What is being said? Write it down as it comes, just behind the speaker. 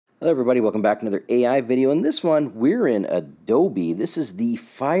Hello everybody, welcome back to another AI video. In this one, we're in Adobe. This is the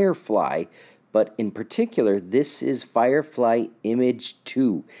Firefly, but in particular, this is Firefly Image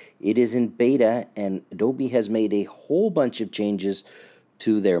 2. It is in beta, and Adobe has made a whole bunch of changes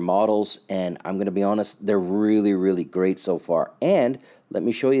to their models, and I'm going to be honest, they're really great so far. And let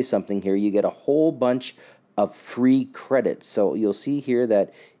me show you something here. You get a whole bunch of free credits. So you'll see here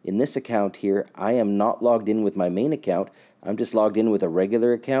that in this account here, I am not logged in with my main account. I'm just logged in with a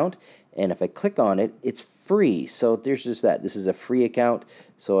regular account, and if I click on it, it's free. So there's just that. This is a free account,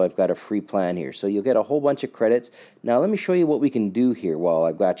 so I've got a free plan here. So you'll get a whole bunch of credits. Now let me show you what we can do here while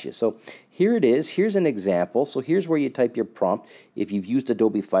I've got you. So here it is. Here's an example. So here's where you type your prompt. If you've used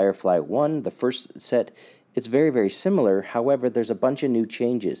Adobe Firefly 1, the first set, it's very similar. However, there's a bunch of new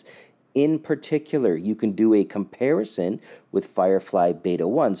changes. In particular, you can do a comparison with Firefly Beta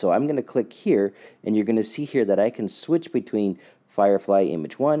 1. So I'm going to click here, and you're going to see here that I can switch between Firefly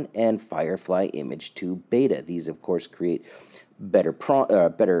Image 1 and Firefly Image 2 Beta. These, of course, create better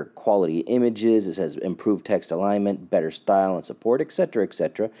quality images. It says improved text alignment, better style and support, etc.,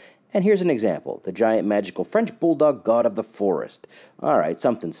 etc. And here's an example. The giant magical French bulldog god of the forest. All right,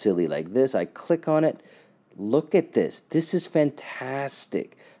 something silly like this. I click on it. Look at this. This is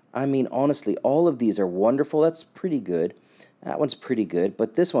fantastic. I mean, honestly, all of these are wonderful. That's pretty good. That one's pretty good.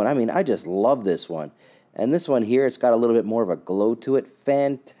 But this one, I mean, I just love this one. And this one here, it's got a little bit more of a glow to it.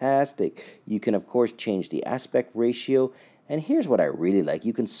 Fantastic. You can, of course, change the aspect ratio. And here's what I really like.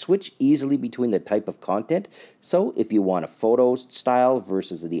 You can switch easily between the type of content. So if you want a photo style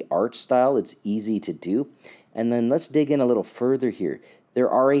versus the art style, it's easy to do. And then let's dig in a little further here. There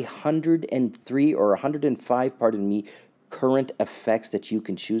are 103 or 105, pardon me, current effects that you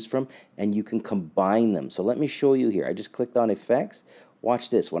can choose from, and you can combine them. So let me show you here. I just clicked on effects. Watch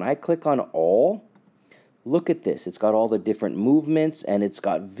this. When I click on all, look at this. It's got all the different movements, and it's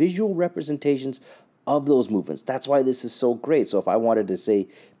got visual representations of those movements. That's why this is so great. So if I wanted to say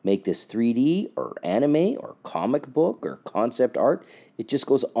make this 3D or anime or comic book or concept art, it just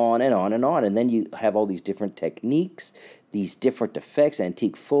goes on and on and on. And then you have all these different techniques, these different effects,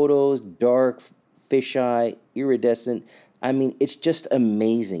 antique photos, dark, fisheye, iridescent. I mean, it's just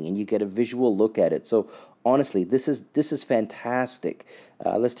amazing, and you get a visual look at it. So honestly, this is fantastic.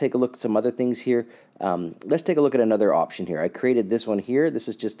 Let's take a look at some other things here. Let's take a look at another option here. I created this one here. This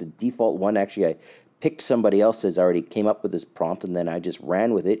is just a default one. Actually, I picked somebody else's, already came up with this prompt, and then I just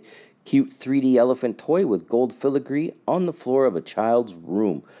ran with it. Cute 3D elephant toy with gold filigree on the floor of a child's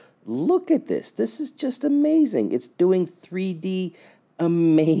room. Look at this. This is just amazing. It's doing 3D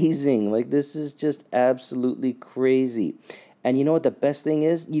amazing. Like, this is just absolutely crazy. And you know what the best thing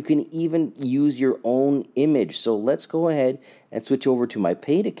is? You can even use your own image. So let's go ahead and switch over to my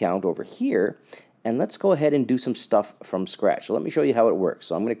paid account over here, and let's go ahead and do some stuff from scratch. So let me show you how it works.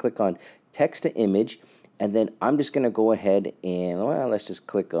 So I'm going to click on text to image, and then I'm just going to go ahead and, well, let's just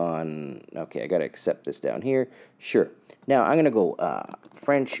click on, okay, I got to accept this down here. Sure. Now I'm going to go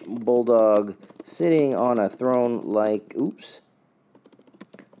French bulldog sitting on a throne like, oops,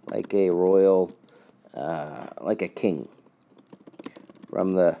 like a royal, like a king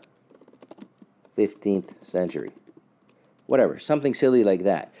from the 15th century. Whatever, something silly like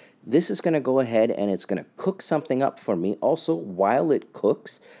that. This is going to go ahead and it's going to cook something up for me. Also, while it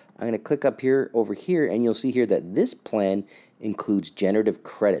cooks, I'm going to click up here over here, and you'll see here that this plan includes generative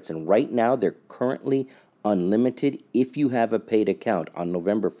credits. And right now, they're currently unlimited if you have a paid account. On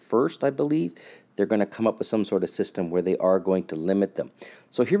November 1st, I believe, they're going to come up with some sort of system where they are going to limit them.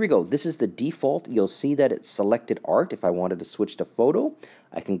 So here we go. This is the default. You'll see that it's selected art. If I wanted to switch to photo,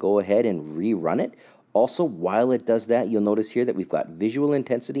 I can go ahead and rerun it. Also, while it does that, you'll notice here that we've got visual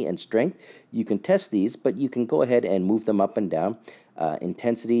intensity and strength. You can test these, but you can go ahead and move them up and down.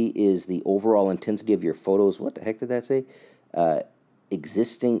 Intensity is the overall intensity of your photos. What the heck did that say?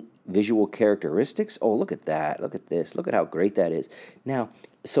 Existing visual characteristics. Oh, look at that. Look at this. Look at how great that is. Now,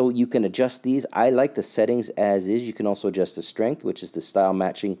 so you can adjust these. I like the settings as is. You can also adjust the strength, which is the style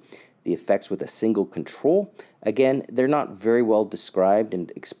matching the effects with a single control. Again, they're not very well described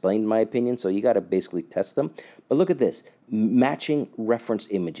and explained in my opinion, so you got to basically test them. But look at this. Matching reference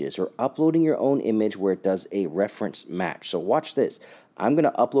images, or uploading your own image where it does a reference match. So watch this. I'm going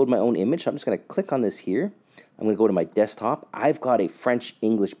to upload my own image. So I'm just going to click on this here. I'm going to go to my desktop. I've got a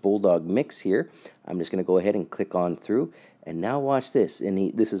French-English bulldog mix here. I'm just going to go ahead and click on through. And now watch this.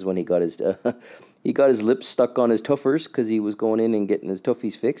 And this is when he got his he got his lips stuck on his tuffers because he was going in and getting his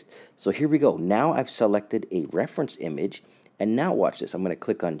tuffies fixed. So here we go. Now I've selected a reference image. And now watch this. I'm going to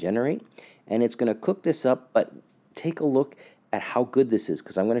click on generate. And it's going to cook this up. But take a look at how good this is,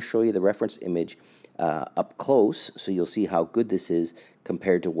 because I'm going to show you the reference image up close, so you'll see how good this is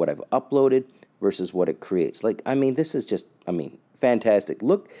compared to what I've uploaded versus what it creates. Like, I mean, this is just, I mean, fantastic.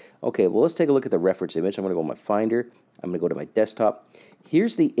 Look, okay, well, let's take a look at the reference image. I'm going to go to my Finder. I'm going to go to my desktop.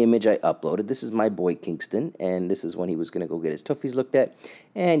 Here's the image I uploaded. This is my boy Kingston, and this is when he was going to go get his toughies looked at.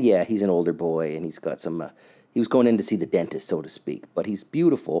 And yeah, he's an older boy, and he's got some, he was going in to see the dentist, so to speak. But he's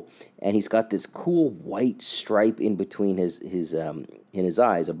beautiful, and he's got this cool white stripe in between his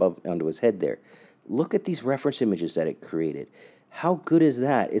eyes, above, onto his head there. Look at these reference images that it created. How good is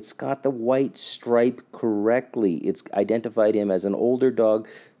that? It's got the white stripe correctly. It's identified him as an older dog,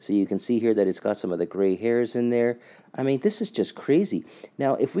 so you can see here that it's got some of the gray hairs in there. I mean, this is just crazy.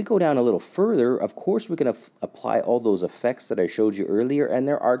 Now, if we go down a little further, of course, we're going to apply all those effects that I showed you earlier, and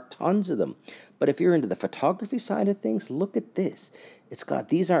there are tons of them. But if you're into the photography side of things, look at this. It's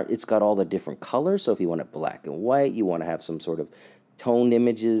got all the different colors, so if you want it black and white, you want to have some sort of toned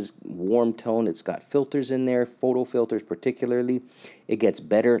images, warm tone. It's got filters in there, photo filters particularly. It gets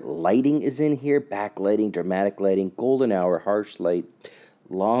better. Lighting is in here, backlighting, dramatic lighting, golden hour, harsh light,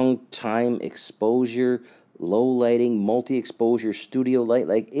 long time exposure, low lighting, multi-exposure, studio light.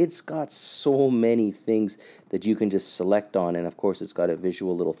 Like, it's got so many things that you can just select on. And of course, it's got a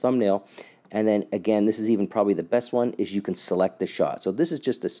visual little thumbnail. And then again, this is even probably the best one, is you can select the shot. So this is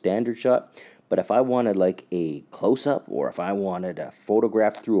just a standard shot. But if I wanted like a close-up, or if I wanted a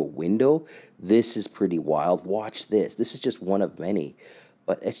photograph through a window, this is pretty wild. Watch this. This is just one of many.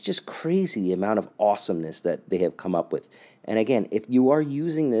 But it's just crazy the amount of awesomeness that they have come up with. And again, if you are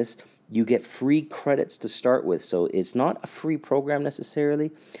using this, you get free credits to start with. So it's not a free program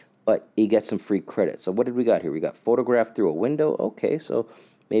necessarily, but you get some free credits. So what did we got here? We got photograph through a window. Okay, so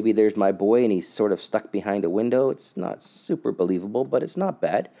maybe there's my boy and he's sort of stuck behind a window. It's not super believable, but it's not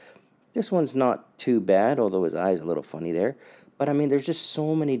bad. This one's not too bad, although his eye's a little funny there. But I mean, there's just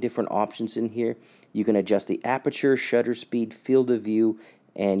so many different options in here. You can adjust the aperture, shutter speed, field of view,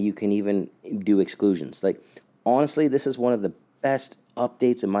 and you can even do exclusions. Like, honestly, this is one of the best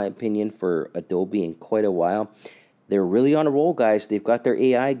updates, in my opinion, for Adobe in quite a while. They're really on a roll, guys. They've got their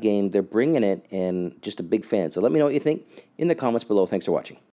AI game. They're bringing it, and just a big fan. So let me know what you think in the comments below. Thanks for watching.